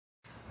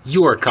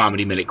Your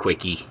Comedy Minute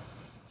Quickie.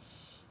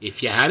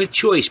 If you had a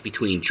choice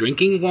between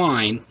drinking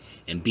wine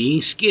and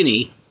being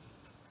skinny,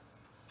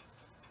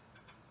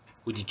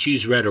 would you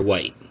choose red or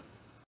white?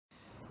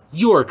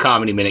 Your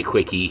Comedy Minute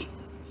Quickie.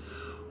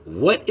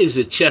 What is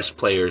a chess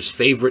player's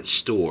favorite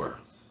store?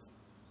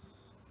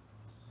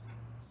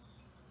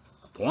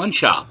 A pawn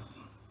shop.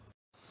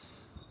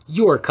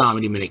 Your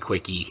Comedy Minute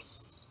Quickie.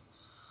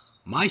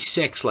 My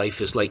sex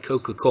life is like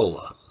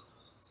Coca-Cola.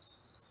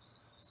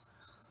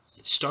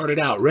 It started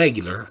out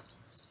regular,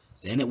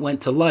 then it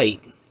went to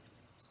light,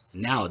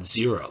 and now it's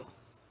zero.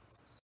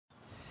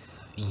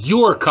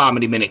 Your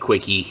Comedy Minute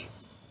Quickie.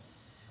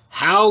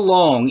 How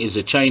long is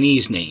a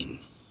Chinese name?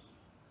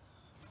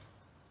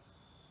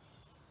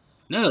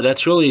 No,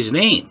 that's really his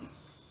name.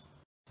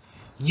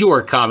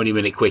 Your Comedy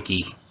Minute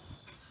Quickie.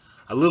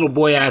 A little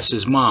boy asks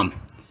his mom,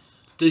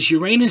 "Does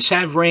Uranus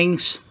have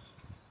rings?"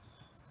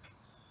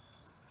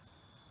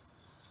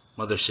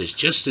 Mother says,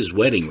 "Just his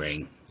wedding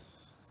ring."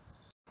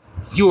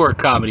 Your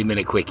Comedy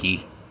Minute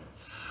Quickie.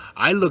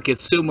 I look at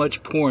so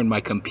much porn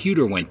my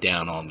computer went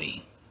down on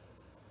me.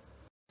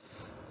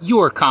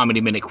 Your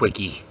Comedy Minute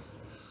Quickie.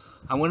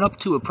 I went up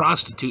to a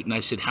prostitute and I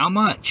said, "How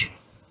much?"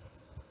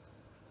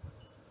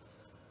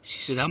 She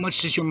said, "How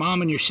much does your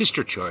mom and your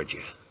sister charge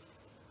you?"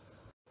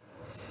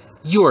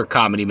 Your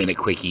Comedy Minute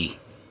Quickie.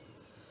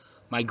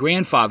 My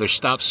grandfather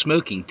stopped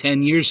smoking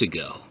 10 years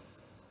ago.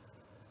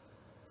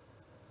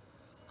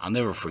 I'll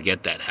never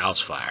forget that house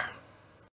fire.